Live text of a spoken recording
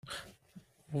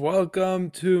Welcome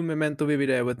to Memento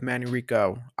Vivire with Manny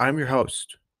Rico. I'm your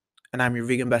host, and I'm your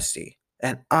vegan bestie.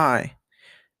 And I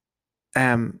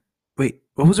am. Wait,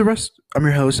 what was the rest? I'm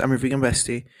your host. I'm your vegan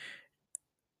bestie.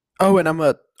 Oh, and I'm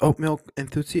a oat milk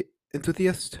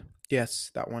enthusiast.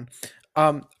 Yes, that one.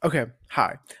 Okay.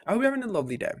 Hi. I hope you're having a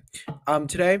lovely day.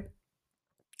 Today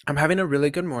I'm having a really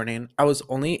good morning. I was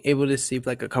only able to sleep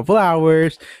like a couple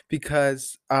hours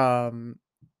because uh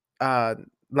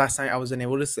last night I wasn't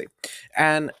able to sleep.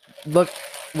 And look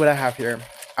what I have here.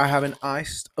 I have an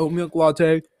iced oat milk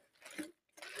latte,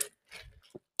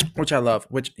 which I love,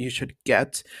 which you should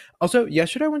get. Also,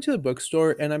 yesterday I went to the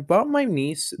bookstore and I bought my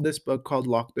niece this book called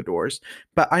Lock the Doors.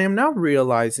 But I am now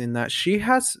realizing that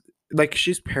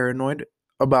she's paranoid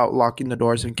about locking the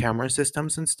doors and camera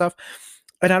systems and stuff.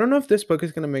 And I don't know if this book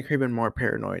is going to make her even more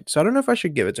paranoid. So I don't know if I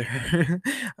should give it to her.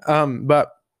 But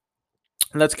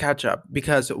let's catch up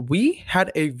because we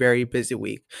had a very busy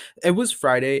week. It was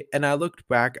Friday and I looked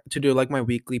back to do like my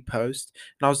weekly post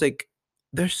and I was like,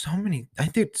 I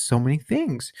did so many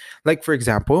things. Like, for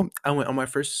example, I went on my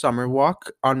first summer walk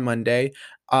on Monday.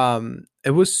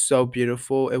 It was so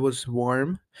beautiful. It was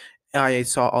warm. I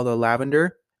saw all the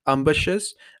lavender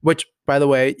bushes, which by the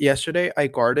way, yesterday I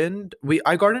gardened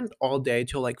all day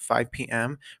till like 5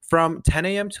 p.m. From 10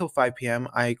 a.m. till 5 p.m.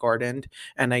 I gardened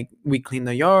and we cleaned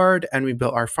the yard and we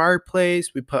built our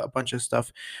fireplace. We put a bunch of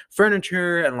stuff,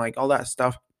 furniture and like all that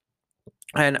stuff,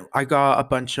 and I got a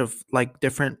bunch of like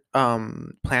different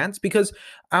plants because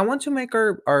I want to make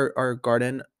our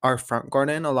garden, our front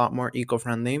garden, a lot more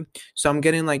eco-friendly. So I'm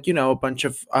getting like, a bunch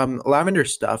of lavender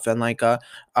stuff and like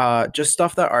just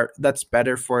stuff that's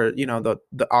better for,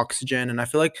 the oxygen. And I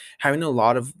feel like having a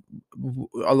lot of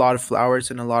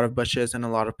flowers and a lot of bushes and a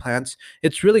lot of plants,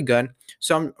 it's really good.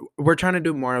 So we're trying to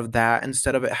do more of that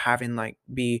instead of it having like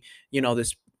be,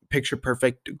 this picture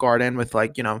perfect garden with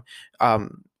like,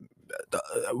 um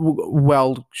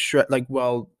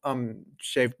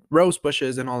shaved rose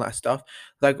bushes and all that stuff.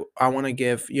 Like I want to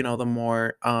give, the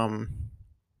more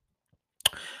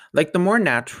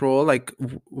natural, like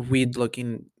weed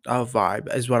looking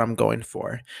vibe is what I'm going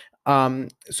for.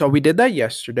 So we did that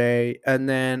yesterday, and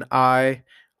then I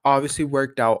obviously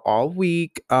worked out all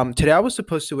week. Today I was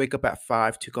supposed to wake up at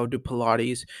 5 to go do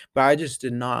Pilates, but I just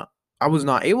did not. I was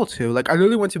not able to. Like I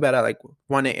literally went to bed at like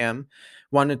 1 a.m.,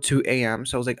 1 to 2 a.m.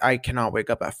 So I was like, I cannot wake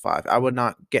up at 5. I would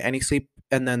not get any sleep,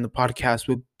 and then the podcast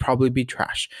would probably be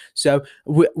trash. So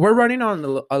we're running on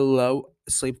a low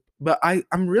sleep, but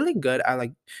I'm really good at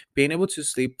like being able to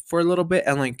sleep for a little bit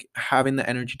and like having the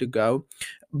energy to go.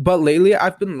 But lately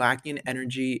I've been lacking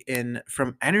energy in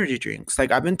from energy drinks.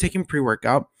 Like I've been taking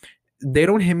pre-workout. They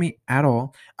don't hit me at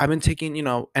all. I've been taking,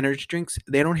 energy drinks.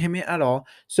 They don't hit me at all.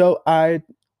 So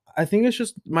I think it's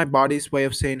just my body's way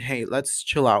of saying, "Hey, let's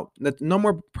chill out. No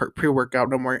more pre-workout,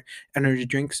 no more energy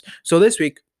drinks." So this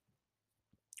week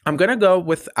I'm gonna go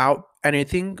without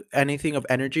anything of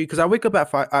energy because I wake up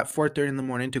at 4:30 in the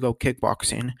morning to go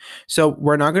kickboxing. So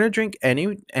we're not gonna drink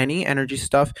any energy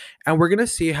stuff, and we're gonna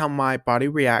see how my body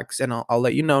reacts, and I'll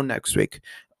let you know next week.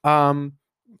 Um,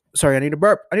 sorry, I need a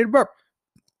burp. I need a burp.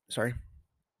 Sorry.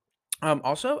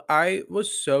 Also, I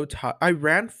was so tired. I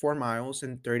ran 4 miles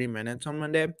in 30 minutes on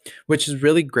Monday, which is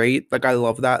really great. Like I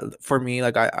love that for me.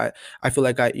 Like I feel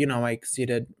like I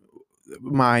exceeded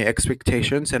my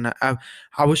expectations, and I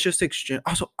was just extreme.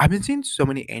 Also, I've been seeing so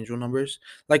many angel numbers.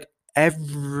 Like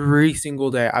every single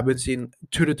day I've been seeing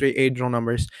 2 to 3 angel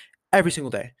numbers every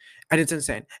single day, and it's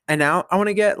insane. And now I want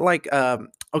to get like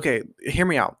okay, hear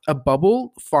me out. A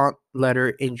bubble font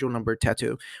letter angel number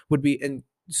tattoo would be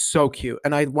so cute,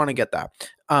 and I want to get that.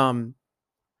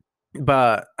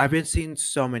 But I've been seeing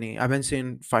so many. I've been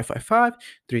seeing 555,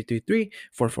 333,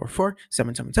 444,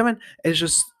 777. It's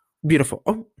just beautiful.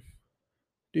 Oh,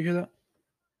 do you hear that?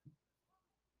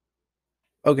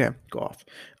 Okay, go off.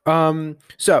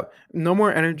 So no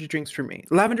more energy drinks for me.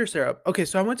 Lavender syrup. Okay,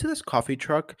 so I went to this coffee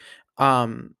truck,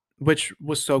 which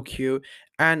was so cute,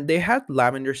 and they had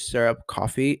lavender syrup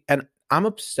coffee, and I'm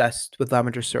obsessed with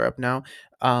lavender syrup now.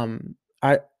 Um,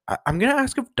 I I'm gonna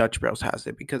ask if Dutch Bros has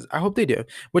it because I hope they do.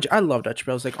 Which I love Dutch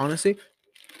Bros. Like honestly,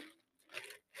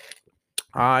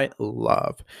 I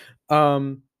love.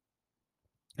 Um,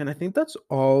 And I think that's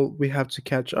all we have to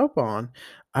catch up on.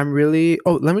 Let me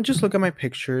just look at my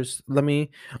pictures.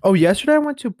 Yesterday I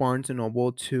went to Barnes and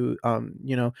Noble to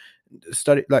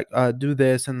study like do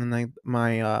this, and then like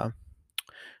my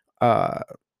uh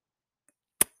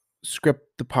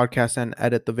script the podcast and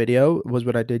edit the video was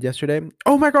what I did yesterday.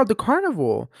 Oh my god, the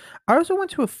carnival. I also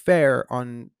went to a fair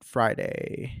on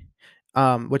Friday.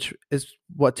 which is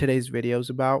what today's video is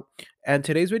about. And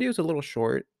today's video is a little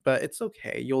short, but it's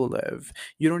okay. You'll live.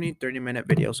 You don't need 30-minute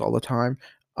videos all the time.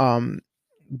 Um,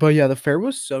 but yeah, the fair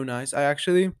was so nice.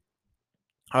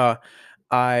 Uh,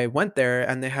 I went there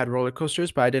and they had roller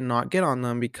coasters, but I did not get on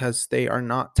them because they are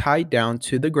not tied down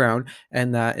to the ground,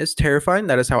 and that is terrifying.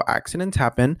 That is how accidents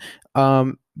happen.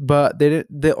 But they did,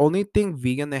 the only thing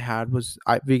vegan they had was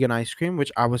vegan ice cream,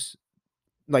 which I was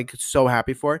like so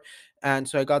happy for. And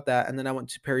so I got that, and then I went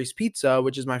to Perry's Pizza,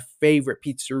 which is my favorite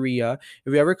pizzeria.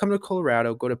 If you ever come to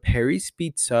Colorado, go to Perry's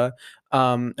Pizza.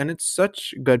 And it's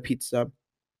such good pizza.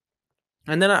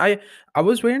 And then I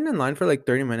was waiting in line for like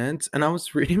 30 minutes and I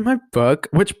was reading my book,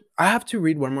 which I have to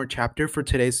read one more chapter for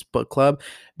today's book club,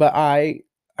 but I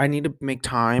need to make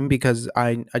time because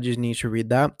I just need to read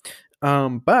that.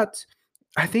 But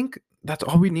I think that's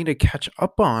all we need to catch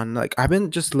up on. Like I've been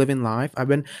just living life. I've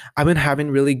been having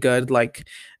really good like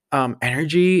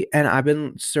energy, and I've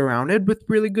been surrounded with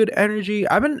really good energy.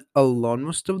 I've been alone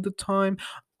most of the time.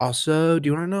 Also, do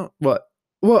you want to know what?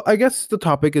 Well, I guess the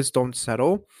topic is don't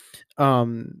settle.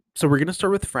 So we're gonna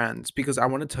start with friends because I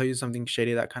want to tell you something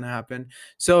shady that kind of happened.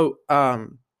 So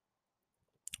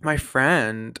my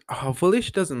friend, hopefully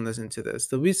she doesn't listen to this.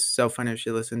 It'll be so funny if she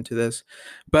listened to this.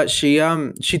 But she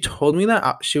told me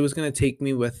that she was gonna take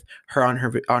me with her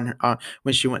on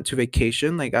when she went to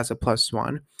vacation, like as a plus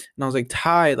one. And I was like,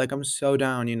 Ty, like I'm so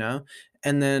down, you know.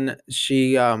 And then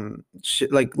she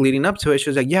like leading up to it, she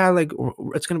was like, yeah, like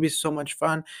it's gonna be so much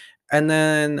fun. And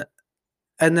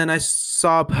then I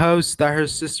saw a post that her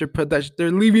sister put that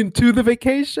they're leaving to the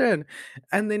vacation,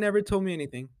 and they never told me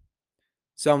anything.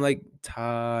 So I'm like,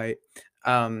 tight.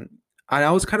 Um, and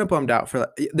I was kind of bummed out for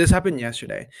this happened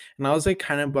yesterday, and I was like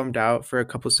kind of bummed out for a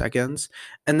couple seconds,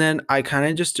 and then I kind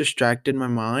of just distracted my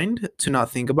mind to not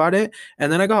think about it,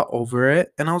 and then I got over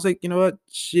it, and I was like, you know what?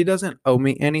 She doesn't owe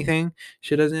me anything.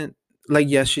 She doesn't like.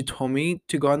 Yes, she told me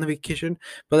to go on the vacation,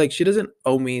 but like she doesn't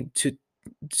owe me to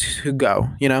go.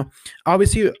 You know,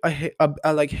 obviously I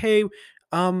like, hey,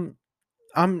 um,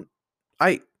 I'm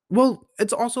I well,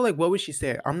 it's also like, what would she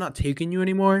say? I'm not taking you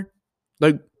anymore.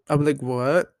 Like, I'm like,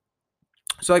 what?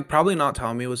 So like probably not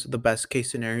telling me was the best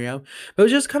case scenario, but it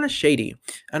was just kind of shady.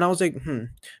 And I was like,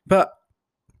 But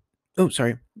oh,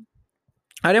 sorry.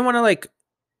 I didn't want to like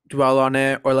dwell on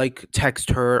it or like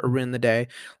text her or ruin the day.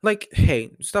 Like,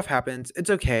 hey, stuff happens. It's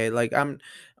okay. Like,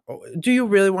 do you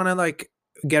really want to like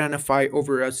get in a fight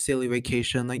over a silly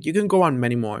vacation? Like, you can go on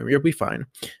many more. You'll be fine.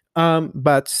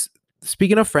 But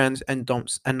speaking of friends and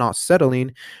don't and not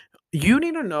settling, you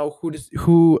need to know who's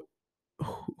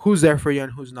there for you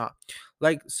and who's not.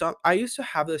 Like, so I used to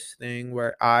have this thing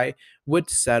where I would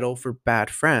settle for bad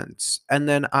friends, and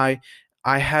then I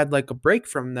had like a break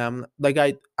from them. Like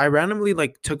I randomly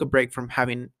like took a break from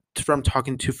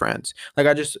talking to friends. Like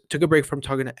I just took a break from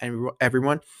talking to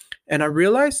everyone, and I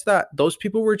realized that those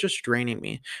people were just draining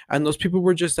me, and those people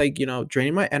were just like,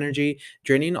 draining my energy,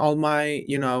 draining all my,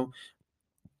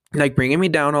 like bringing me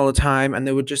down all the time, and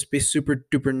they would just be super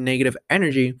duper negative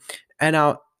energy.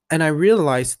 And I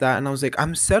realized that, and I was like,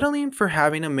 I'm settling for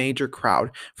having a major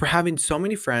crowd, for having so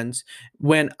many friends,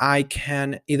 when I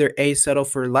can either a settle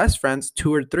for less friends,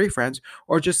 2 or 3 friends,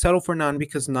 or just settle for none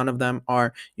because none of them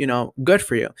are, good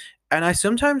for you. And I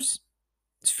sometimes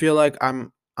feel like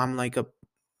I'm like a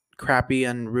crappy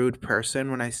and rude person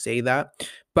when I say that,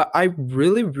 but I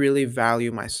really, really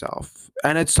value myself.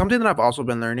 And it's something that I've also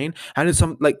been learning. And it's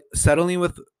some like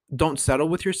don't settle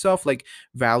with yourself, like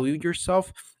value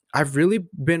yourself. I've really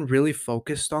been really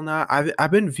focused on that.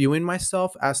 I've been viewing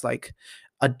myself as like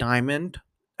a diamond,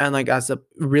 and like as a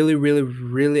really, really,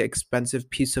 really expensive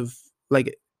piece of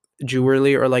like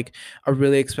jewelry, or like a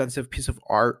really expensive piece of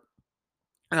art.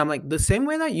 And I'm like, the same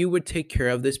way that you would take care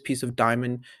of this piece of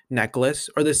diamond necklace,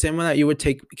 or the same way that you would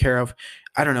take care of,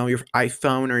 I don't know, your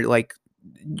iPhone, or like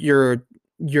your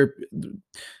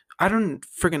I don't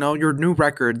freaking know, your new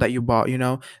record that you bought,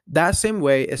 that same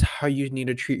way is how you need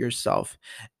to treat yourself.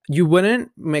 You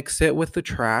wouldn't mix it with the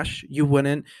trash. You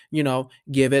wouldn't,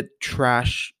 give it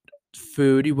trash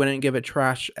food. You wouldn't give it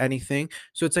trash anything.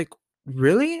 So it's like,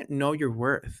 really know your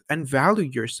worth and value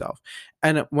yourself.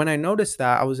 And when I noticed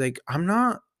that, I was like, I'm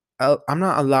not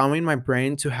allowing my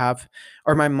brain to have,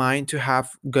 or my mind to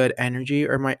have good energy,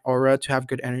 or my aura to have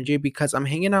good energy, because I'm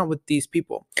hanging out with these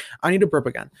people. I need to burp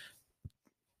again.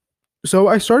 So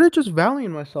I started just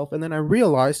valuing myself, and then I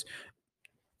realized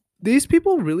these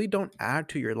people really don't add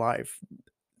to your life.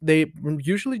 They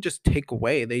usually just take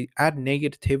away. They add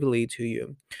negatively to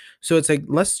you. So it's like,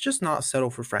 let's just not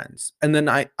settle for friends. And then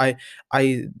I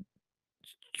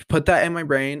put that in my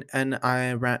brain, and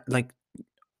I ran like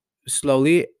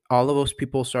slowly. all of those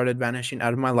people started vanishing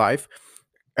out of my life,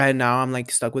 and now I'm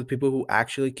like stuck with people who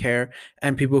actually care,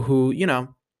 and people who,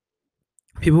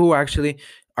 people who actually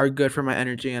are good for my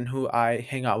energy and who I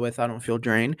hang out with. I don't feel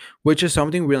drained, which is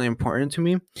something really important to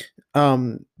me.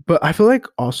 But I feel like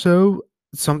also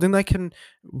something that can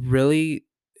really,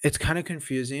 it's kind of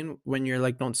confusing when you're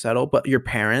like don't settle, but your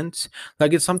parents,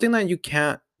 like it's something that you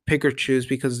can't pick or choose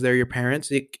because they're your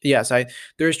parents. Yes, I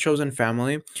there's chosen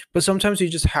family, but sometimes you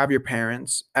just have your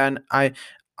parents, and I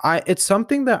it's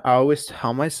something that I always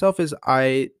tell myself is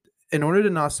in order to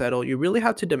not settle, you really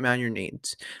have to demand your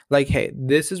needs. Like, hey,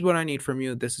 this is what I need from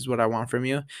you. This is what I want from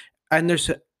you. And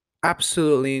there's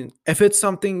absolutely, if it's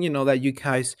something, that you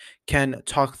guys can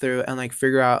talk through and like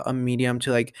figure out a medium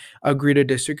to like agree to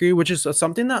disagree, which is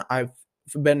something that I've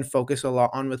been focused a lot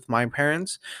on with my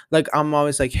parents. Like, I'm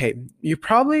always like, hey, you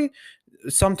probably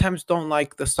sometimes don't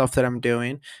like the stuff that I'm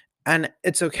doing, and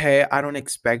it's okay. I don't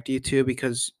expect you to,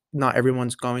 because not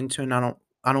everyone's going to, and I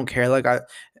don't care. Like,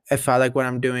 if I like what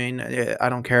I'm doing, I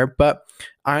don't care. But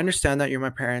I understand that you're my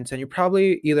parents, and you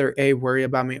probably either a worry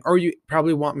about me, or you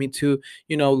probably want me to,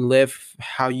 live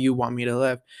how you want me to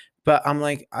live. But I'm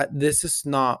like, this is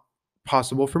not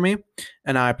possible for me,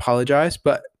 and I apologize,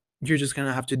 but you're just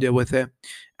gonna have to deal with it.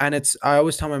 And I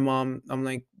always tell my mom, I'm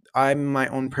like, I'm my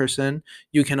own person.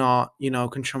 You cannot,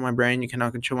 control my brain. You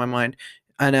cannot control my mind.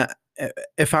 And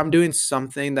if I'm doing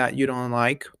something that you don't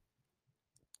like,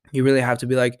 you really have to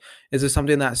be like, is this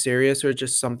something that serious, or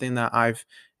just something that I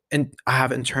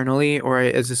have internally, or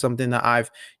is this something that I've,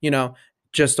 you know,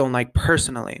 just don't like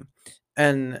personally?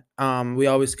 And we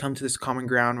always come to this common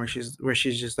ground where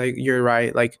she's just like, you're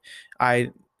right. Like,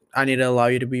 I I need to allow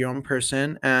you to be your own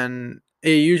person. And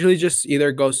it usually just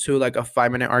either goes to like a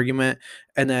 5-minute argument,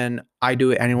 and then I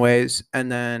do it anyways,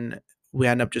 and then we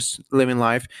end up just living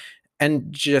life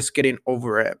and just getting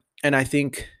over it. And I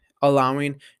think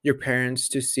allowing your parents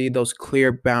to see those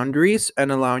clear boundaries,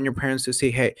 and allowing your parents to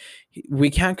say, hey, we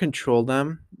can't control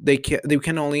them. They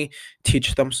can only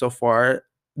teach them so far.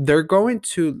 They're going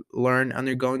to learn, and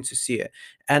they're going to see it.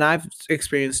 And I've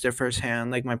experienced it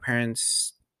firsthand. Like, my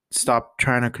parents stopped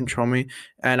trying to control me,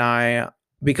 and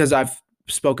because I've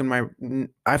spoken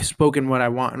what I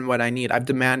want and what I need. I've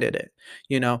demanded it,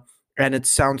 you know. And it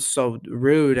sounds so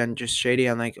rude and just shady,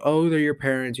 and like, oh, they're your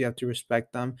parents, you have to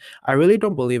respect them. I really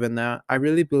don't believe in that. I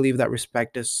really believe that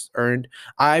respect is earned.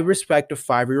 I respect a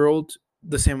 5-year-old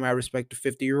the same way I respect a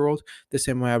 50-year-old, the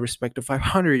same way I respect a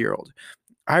 500-year-old.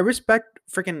 I respect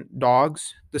freaking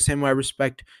dogs the same way I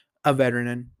respect a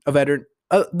veteran,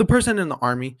 the person in the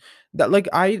army. That, like,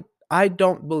 I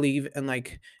don't believe in,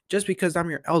 like, just because I'm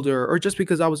your elder, or just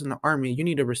because I was in the army, you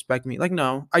need to respect me. Like,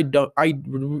 no, I don't. I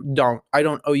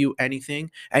don't owe you anything,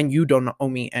 and you don't owe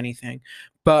me anything.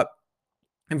 But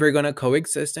if we're gonna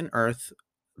coexist in Earth,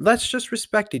 let's just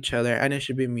respect each other, and it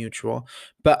should be mutual.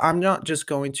 But I'm not just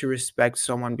going to respect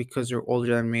someone because they're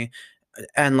older than me,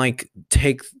 and like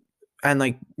take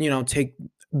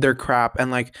their crap, and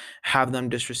like have them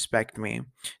disrespect me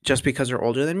just because they're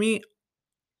older than me.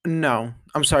 No,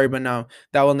 I'm sorry, but no,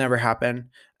 that will never happen.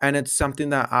 And it's something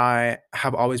that I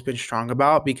have always been strong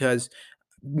about, because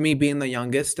me being the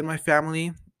youngest in my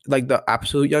family, like the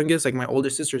absolute youngest, like my older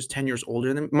sister is 10 years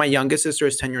older than my youngest sister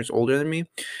is 10 years older than me.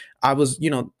 I'm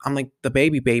like the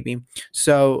baby.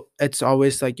 So it's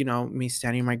always like, me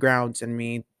standing my grounds, and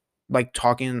me like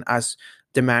talking as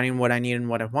demanding what I need and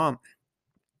what I want.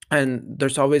 And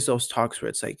there's always those talks where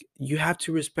it's like, you have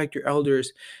to respect your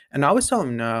elders. And I always tell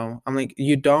them, no. I'm like,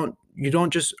 you don't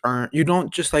just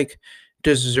like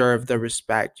deserve the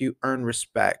respect. You earn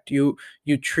respect. You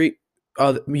treat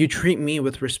you treat me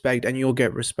with respect, and you'll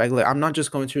get respect. Like, I'm not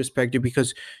just going to respect you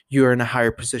because you're in a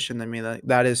higher position than me. Like,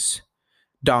 that is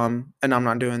dumb, and I'm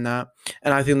not doing that.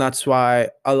 And I think that's why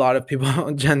a lot of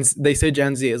people they say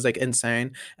Gen Z is like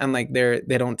insane, and like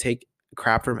they don't take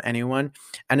crap from anyone.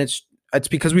 And it's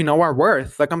because we know our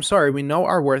worth. Like, I'm sorry, we know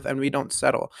our worth, and we don't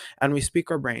settle, and we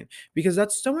speak our brain, because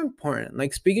that's so important.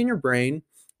 Like, speaking your brain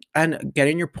and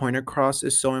getting your point across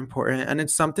is so important, and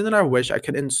it's something that I wish I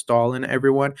could install in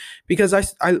everyone. Because I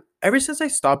ever since I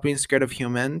stopped being scared of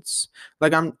humans,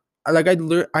 like, I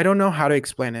don't know how to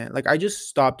explain it. Like, I just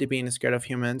stopped being scared of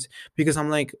humans, because I'm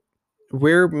like,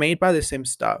 we're made by the same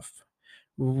stuff.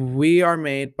 We are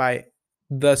made by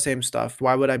the same stuff.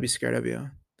 Why would I be scared of you?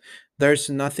 There's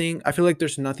nothing. I feel like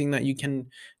there's nothing that you can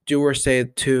do or say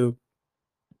to,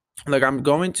 like, I'm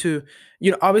going to,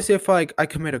 obviously, if like I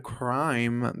commit a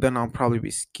crime, then I'll probably be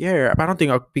scared. But I don't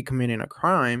think I'll be committing a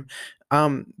crime.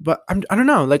 But I don't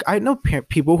know. Like, I know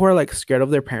people who are like scared of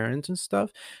their parents and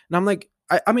stuff, and I'm like,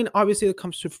 I mean, obviously, it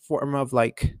comes to form of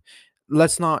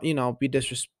let's not, be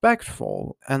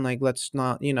disrespectful, and like let's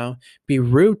not, be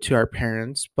rude to our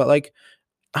parents, but like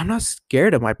I'm not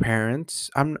scared of my parents.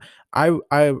 I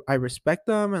respect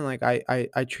them, and like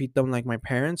I treat them like my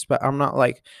parents, but I'm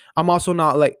also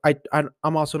not like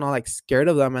I'm also not like scared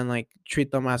of them and like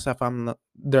treat them as if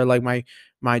they're like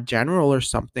my general or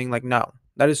something. Like no.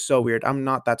 That is so weird. I'm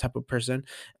not that type of person.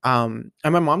 And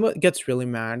my mom gets really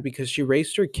mad because she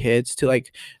raised her kids to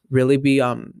like really be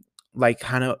like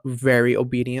kind of very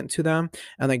obedient to them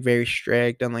and like very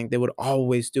strict, and like they would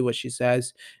always do what she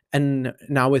says. And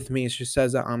now with me, she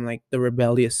says that I'm like the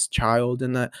rebellious child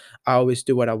and that I always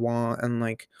do what I want, and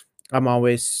like I'm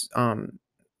always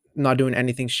not doing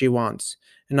anything she wants.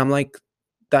 And I'm like,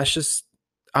 that's just,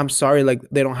 I'm sorry, like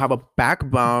they don't have a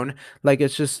backbone. Like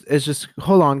it's just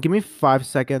hold on, give me 5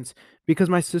 seconds because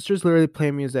my sister's literally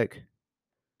playing music.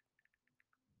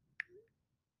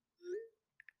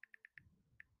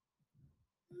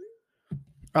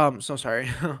 So sorry.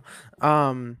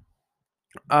 um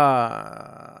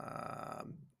uh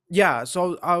yeah,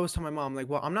 so I was telling my mom like,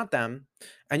 well, I'm not them,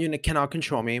 and you cannot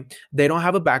control me. They don't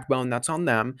have a backbone, that's on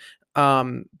them.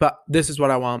 But this is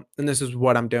what I want, and this is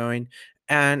what I'm doing.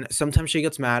 And sometimes she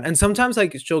gets mad, and sometimes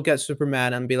like she'll get super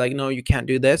mad and be like, no, you can't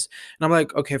do this. And I'm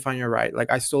like, okay, fine, you're right.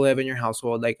 Like I still live in your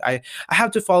household, like I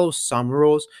have to follow some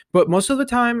rules. But most of the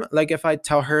time, like if I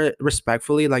tell her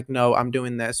respectfully, like, no, I'm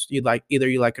doing this, you like, either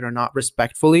you like it or not,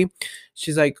 respectfully,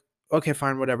 she's like, okay,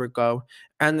 fine, whatever, go.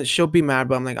 And she'll be mad,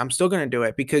 but I'm like, I'm still gonna do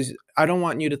it because I don't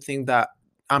want you to think that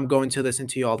I'm going to listen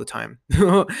to you all the time.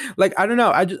 Like I don't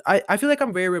know, I feel like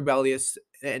I'm very rebellious,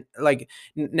 and like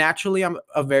naturally I'm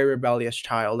a very rebellious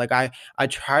child. Like I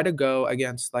try to go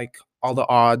against like all the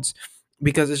odds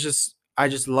because it's just I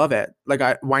just love it. Like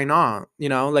I why not?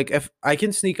 Like if I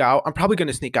can sneak out, I'm probably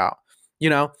gonna sneak out.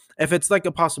 If it's like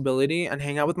a possibility and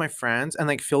hang out with my friends and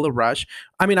like feel the rush.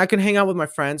 I mean, I can hang out with my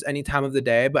friends any time of the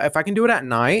day, but if I can do it at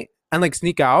night and like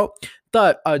sneak out,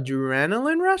 the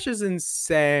adrenaline rush is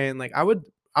insane. Like I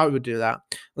would do that.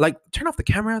 Like turn off the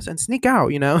cameras and sneak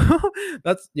out.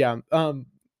 That's yeah.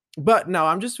 But no,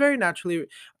 I'm just very naturally,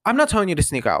 I'm not telling you to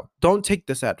sneak out. Don't take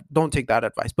that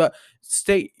advice. But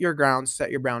state your grounds, set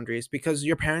your boundaries because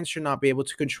your parents should not be able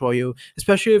to control you,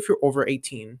 especially if you're over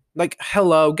 18. Like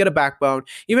hello, get a backbone.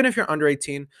 Even if you're under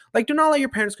 18, like do not let your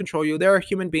parents control you. They are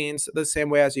human beings the same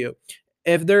way as you.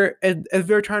 If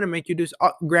they're trying to make you do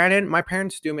granted, my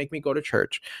parents do make me go to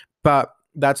church, but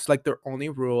that's like their only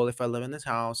rule if I live in this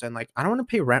house, and like I don't want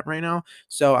to pay rent right now,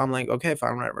 so I'm like, okay,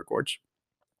 fine, whatever, gorge.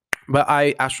 But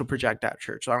I astral project at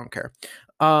church, so I don't care.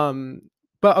 Um,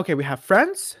 but okay, we have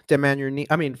friends demand your need.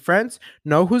 I mean, friends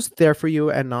know who's there for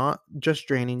you and not just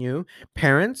draining you.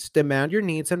 Parents demand your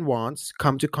needs and wants.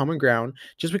 Come to common ground.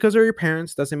 Just because they're your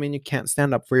parents doesn't mean you can't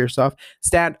stand up for yourself.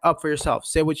 Stand up for yourself.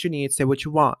 Say what you need. Say what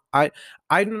you want. I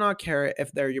do not care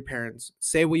if they're your parents.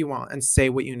 Say what you want and say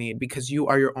what you need because you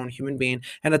are your own human being.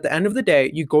 And at the end of the day,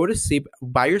 you go to sleep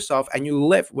by yourself and you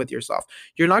live with yourself.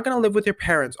 You're not going to live with your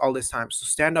parents all this time. So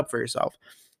stand up for yourself.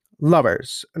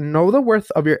 Lovers, know the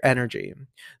worth of your energy.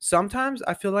 Sometimes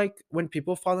I feel like when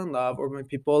people fall in love or when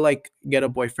people like get a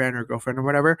boyfriend or girlfriend or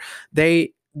whatever,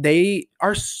 they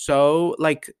are so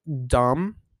like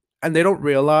dumb, and they don't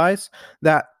realize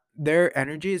that their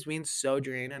energy is being so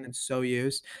drained and it's so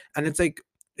used. And it's like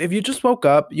if you just woke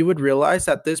up, you would realize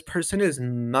that this person is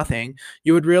nothing.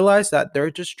 You would realize that they're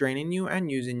just draining you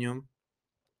and using you.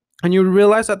 And you would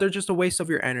realize that they're just a waste of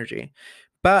your energy.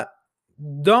 But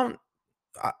don't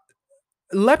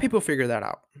let people figure that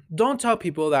out. Don't tell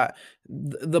people that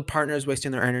the partner is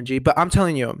wasting their energy. But I'm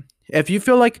telling you, if you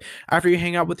feel like after you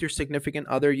hang out with your significant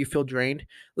other, you feel drained,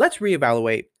 let's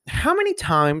reevaluate. How many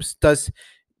times does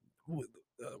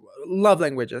love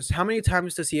languages? How many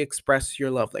times does he express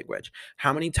your love language?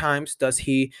 How many times does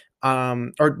he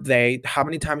or they, how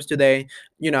many times do they,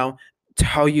 you know,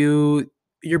 tell you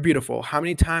you're beautiful? How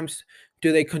many times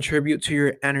do they contribute to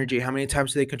your energy? How many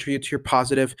times do they contribute to your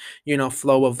positive,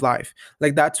 flow of life?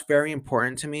 Like that's very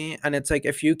important to me. And it's like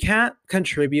if you can't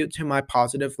contribute to my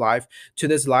positive life, to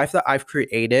this life that I've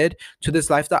created, to this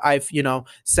life that I've,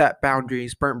 set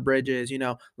boundaries, burnt bridges,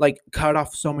 like cut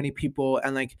off so many people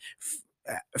and like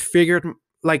figured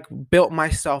like built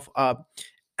myself up.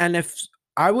 And if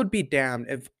I would be damned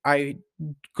if I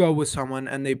go with someone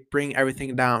and they bring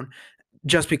everything down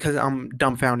just because I'm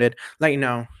dumbfounded. Like,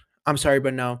 no, I'm sorry,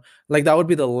 but no. Like, that would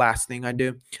be the last thing I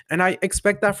do. And I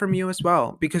expect that from you as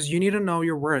well, because you need to know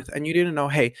your worth and you need to know,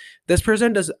 hey, this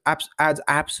person adds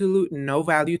absolute no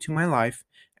value to my life,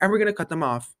 and we're going to cut them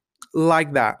off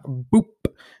like that. Boop.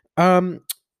 Um,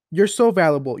 you're so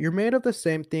valuable. You're made of the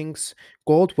same things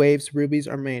gold waves, rubies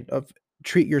are made of.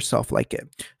 Treat yourself like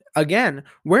it. Again,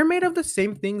 we're made of the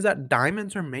same things that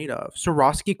diamonds are made of.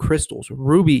 Swarovski crystals,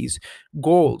 rubies,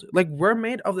 gold. Like we're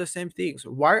made of the same things.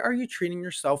 Why are you treating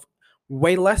yourself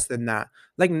way less than that?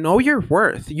 Like know your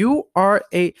worth. You are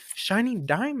a shining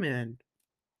diamond.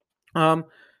 Um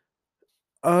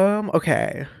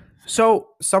okay. So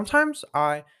sometimes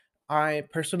I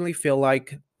personally feel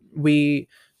like we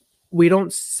we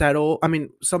don't settle. I mean,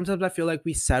 sometimes I feel like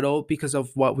we settle because of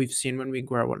what we've seen when we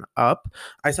growing up.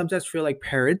 I sometimes feel like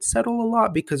parents settle a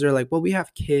lot because they're like, well, we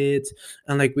have kids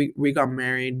and like we got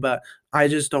married, but I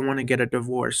just don't want to get a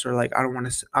divorce or like I don't want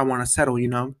to I want to settle, you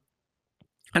know?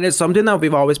 And it's something that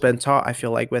we've always been taught, I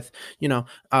feel like, with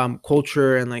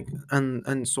culture and like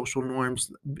and social norms,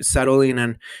 settling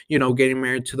and getting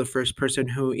married to the first person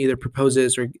who either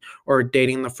proposes or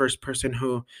dating the first person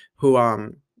who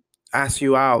asks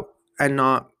you out, and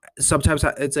not sometimes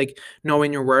it's like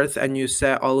knowing your worth, and you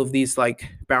set all of these like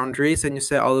boundaries, and you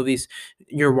set all of these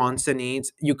your wants and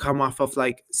needs. You come off of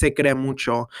like se cree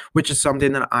mucho, which is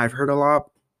something that I've heard a lot.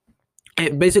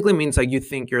 It basically means like you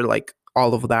think you're like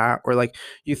all of that, or like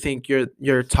you think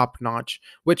you're top notch,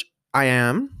 which I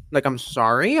am. Like I'm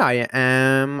sorry, I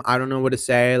am. I don't know what to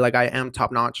say. Like I am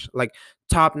top notch. Like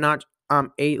top notch.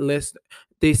 A-list.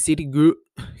 The city group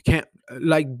can't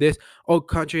like this. Old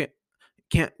country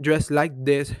can't dress like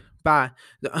this. Bye.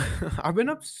 I've been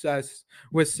obsessed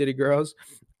with city girls.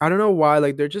 I don't know why.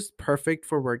 Like they're just perfect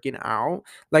for working out.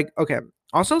 Like okay.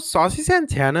 Also, Saucy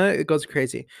Santana, it goes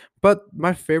crazy. But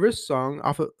my favorite song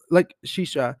off of like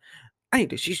Shisha, I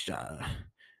need a Shisha.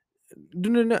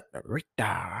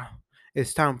 Rita.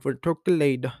 It's time for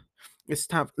chocolate. It's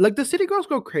time. Like the city girls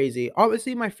go crazy.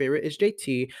 Obviously, my favorite is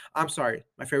JT. I'm sorry.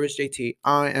 My favorite is JT.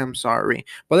 I am sorry.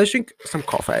 But let's drink some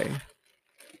coffee.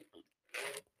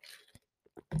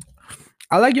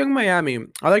 I like Young Miami.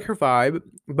 I like her vibe,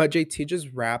 but JT just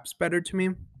raps better to me.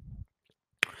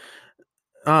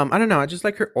 I don't know. I just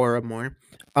like her aura more.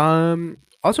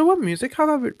 Also, what music have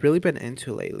I really been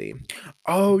into lately?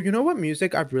 Oh, you know what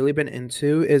music I've really been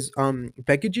into is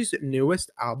Becky G's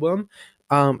newest album.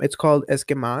 It's called Es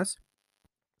que Más.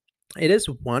 It is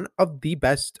one of the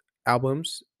best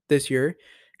albums this year.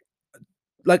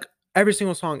 Like every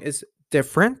single song is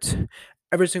different.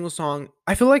 Every single song,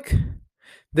 I feel like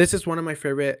this is one of my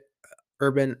favorite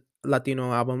urban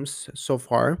Latino albums so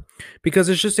far because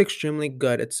it's just extremely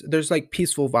good. There's like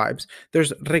peaceful vibes.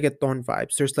 There's reggaeton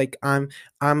vibes. There's like I'm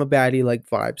a baddie like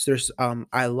vibes. There's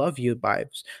I love you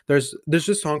vibes. There's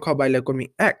this song called Baile con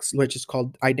mi ex, which is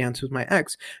called I Dance with My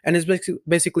Ex, and it's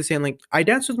basically saying like I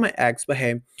dance with my ex, but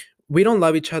hey, we don't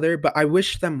love each other, but I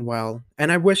wish them well,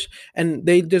 and I wish and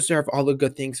they deserve all the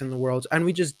good things in the world, and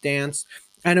we just danced.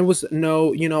 And it was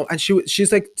no, and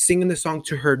she's like singing the song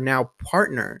to her now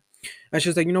partner, and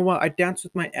she's like, you know what? I danced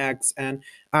with my ex, and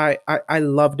I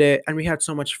loved it, and we had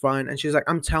so much fun. And she's like,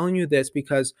 I'm telling you this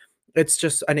because it's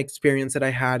just an experience that I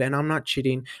had, and I'm not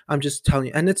cheating. I'm just telling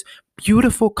you. And it's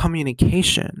beautiful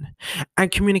communication,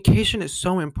 and communication is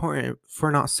so important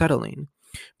for not settling,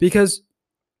 because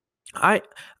I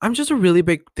I'm just a really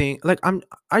big thing. Like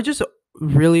I just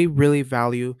really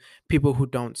value people who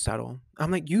don't settle.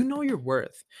 I'm like, you know your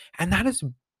worth. And that is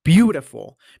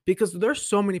beautiful because there's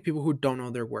so many people who don't know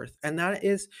their worth. And that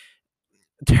is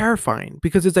terrifying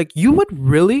because it's like you would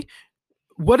really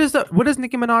what does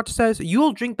Nicki Minaj says?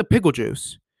 You'll drink the pickle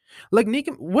juice. Like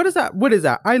Nicki, what is that? What is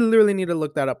that? I literally need to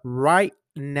look that up right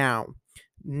now.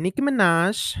 Nicki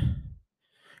Minaj,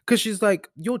 because she's like,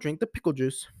 you'll drink the pickle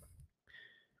juice.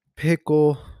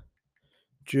 Pickle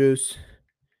juice.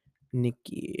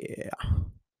 Nikki.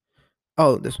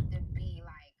 Oh, this. To be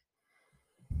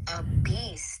like a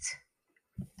beast.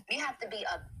 You have to be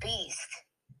a beast.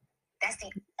 That's the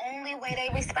only way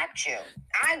they respect you.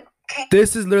 I can't.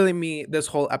 This is literally me. This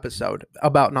whole episode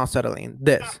about not settling.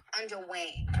 This. Under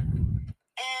Wayne,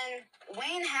 and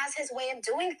Wayne has his way of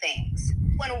doing things.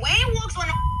 When Wayne walks on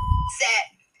a set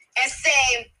and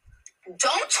say,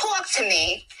 "Don't talk to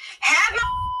me. Have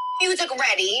my music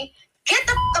ready. Get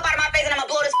the up out of my face, and I'm gonna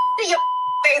blow this in your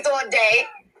face all day."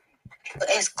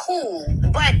 It's cool,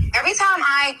 but every time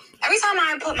I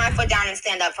put my foot down and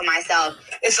stand up for myself,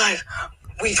 it's like,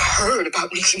 we've heard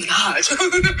about Nicki Minaj.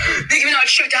 Nicki Minaj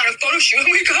shut down a photo shoot. Oh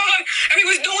my god,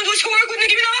 everyone's no one wants to work with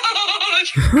Nicki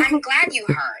Minaj. I'm glad you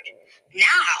heard.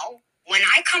 Now, when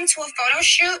I come to a photo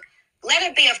shoot, let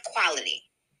it be of quality.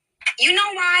 You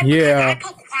know why? Yeah. Because I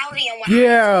put quality in what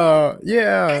Yeah. I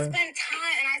Yeah. spend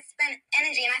time and I spend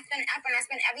energy and I spend effort and I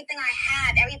spend everything I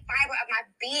have, every fiber of my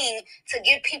being to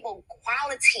give people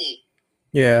quality.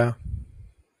 Yeah.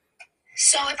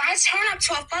 So if I turn up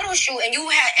to a photo shoot and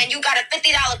you got a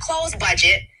 $50 clothes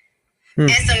budget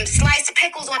and some sliced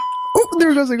pickles on, Oh,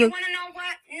 there goes a you good. want to know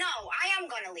what? No,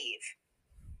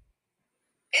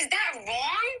 Is that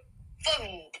wrong? For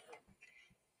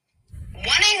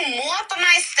wanting more for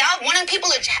myself, wanting people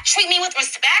to treat me with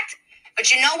respect?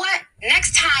 But you know what?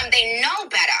 Next time they know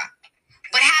better.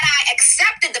 But had I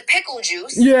accepted the pickle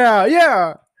juice, Yeah,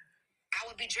 yeah. I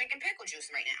would be drinking pickle juice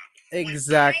right now.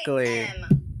 Exactly. When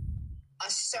I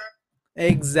am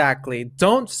Exactly.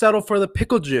 Don't settle for the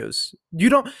pickle juice. You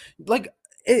don't like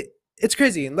it. It's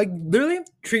crazy. Like literally,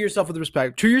 treat yourself with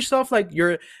respect. Treat yourself like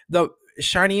you're the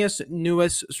shiniest,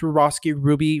 newest Swarovski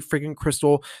ruby freaking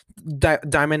crystal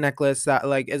diamond necklace that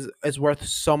like is worth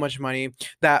so much money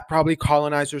that probably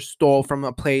colonizers stole from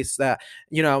a place that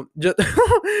just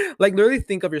like literally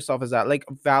think of yourself as that. Like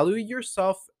value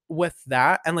yourself with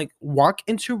that and like walk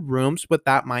into rooms with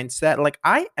that mindset. Like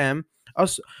I am.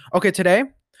 Okay, today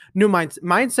new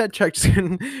mindset check.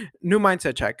 New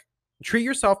mindset check. Treat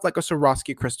yourself like a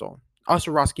Swarovski crystal, a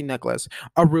Swarovski necklace,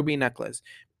 a ruby necklace.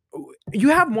 You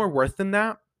have more worth than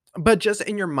that, but just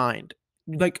in your mind.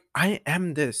 Like I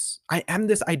am this. I am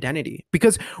this identity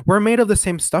because we're made of the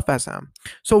same stuff as them.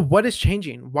 So what is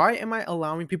changing? Why am I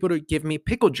allowing people to give me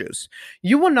pickle juice?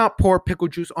 You will not pour pickle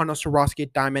juice on a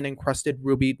Swarovski diamond encrusted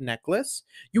ruby necklace.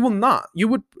 You will not. You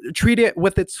would treat it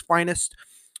with its finest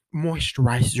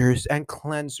moisturizers and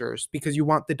cleansers because you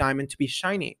want the diamond to be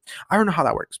shiny. I don't know how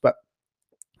that works, but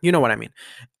you know what I mean.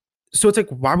 So it's like,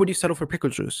 why would you settle for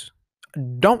pickle juice?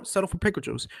 Don't settle for pickle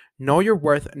juice. Know your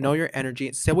worth, know your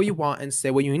energy, say what you want and say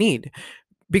what you need.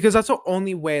 Because that's the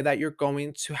only way that you're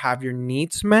going to have your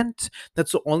needs met.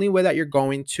 That's the only way that you're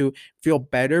going to feel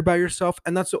better by yourself.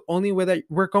 And that's the only way that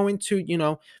we're going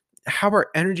to, have our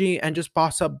energy and just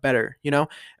boss up better.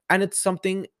 And it's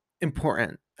something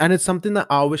important. And it's something that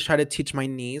I always try to teach my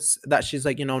niece that she's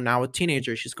like, now a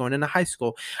teenager, she's going into high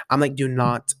school. I'm like, do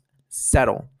not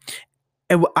settle.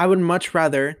 And I would much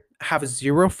rather have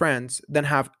 0 friends than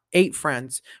have 8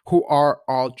 friends who are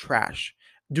all trash.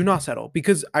 Do not settle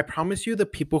because I promise you, the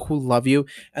people who love you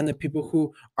and the people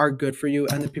who are good for you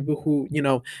and the people who,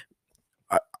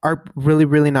 are really,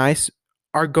 really nice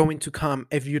are going to come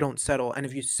if you don't settle and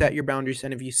if you set your boundaries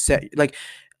and if you set, like,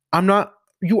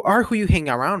 you are who you hang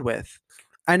around with.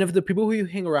 And if the people who you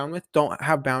hang around with don't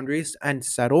have boundaries and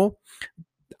settle,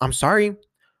 I'm sorry,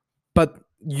 but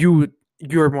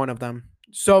you're one of them.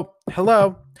 So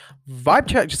hello, vibe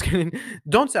check. Just kidding.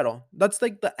 Don't settle. That's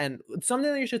like the end. It's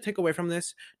something that you should take away from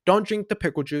this. Don't drink the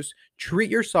pickle juice.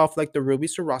 Treat yourself like the ruby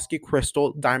Swarovski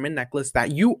crystal diamond necklace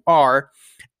that you are,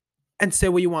 and say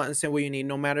what you want and say what you need.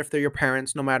 No matter if they're your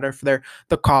parents, no matter if they're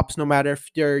the cops, no matter if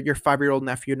they're your 5-year-old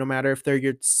nephew, no matter if they're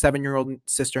your 7-year-old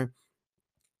sister.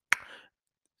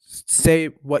 Say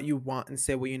what you want and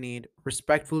say what you need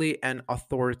respectfully and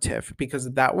authoritative, because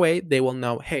that way they will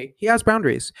know, hey, he has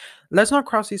boundaries. Let's not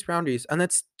cross these boundaries, and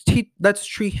let's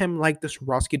treat him like this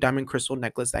Swarovski diamond crystal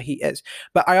necklace that he is.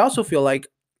 But I also feel like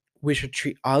we should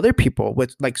treat other people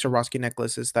with like Swarovski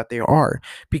necklaces that they are,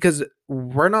 because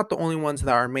we're not the only ones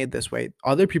that are made this way.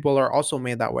 Other people are also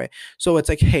made that way. So it's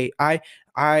like, hey,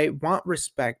 I want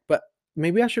respect, but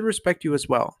maybe I should respect you as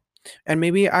well. And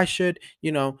maybe I should,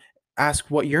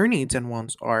 ask what your needs and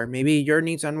wants are. Maybe your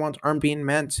needs and wants aren't being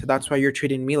met. So that's why you're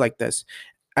treating me like this.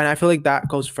 And I feel like that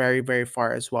goes very, very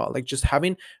far as well. Like just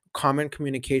having common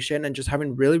communication and just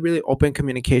having really, really open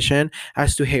communication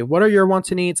as to, hey, what are your wants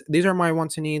and needs? These are my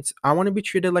wants and needs. I want to be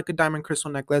treated like a diamond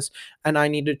crystal necklace, and I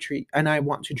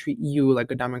want to treat you like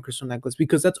a diamond crystal necklace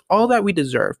because that's all that we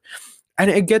deserve.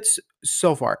 And it gets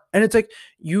so far. And it's like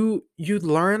you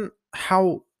learn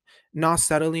how not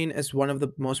settling is one of the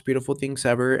most beautiful things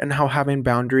ever, and how having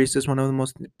boundaries is one of the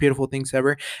most beautiful things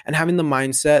ever, and having the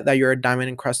mindset that you're a diamond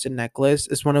encrusted necklace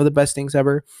is one of the best things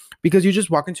ever, because you just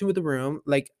walk into the room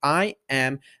like, I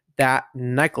am that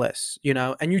necklace,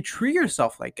 and you treat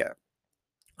yourself like it.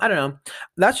 I don't know.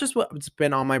 That's just what's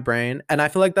been on my brain. And I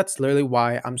feel like that's literally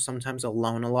why I'm sometimes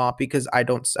alone a lot, because I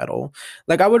don't settle.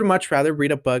 Like, I would much rather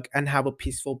read a book and have a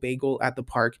peaceful bagel at the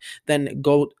park than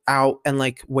go out and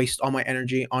like waste all my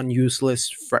energy on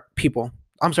useless people.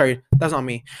 I'm sorry. That's not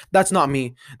me. That's not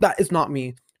me. That is not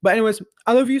me. But anyways,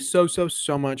 I love you so, so,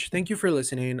 so much. Thank you for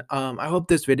listening. I hope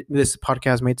this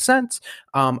podcast made sense.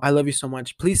 I love you so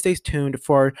much. Please stay tuned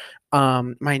for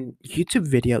my YouTube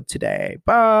video today.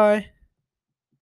 Bye.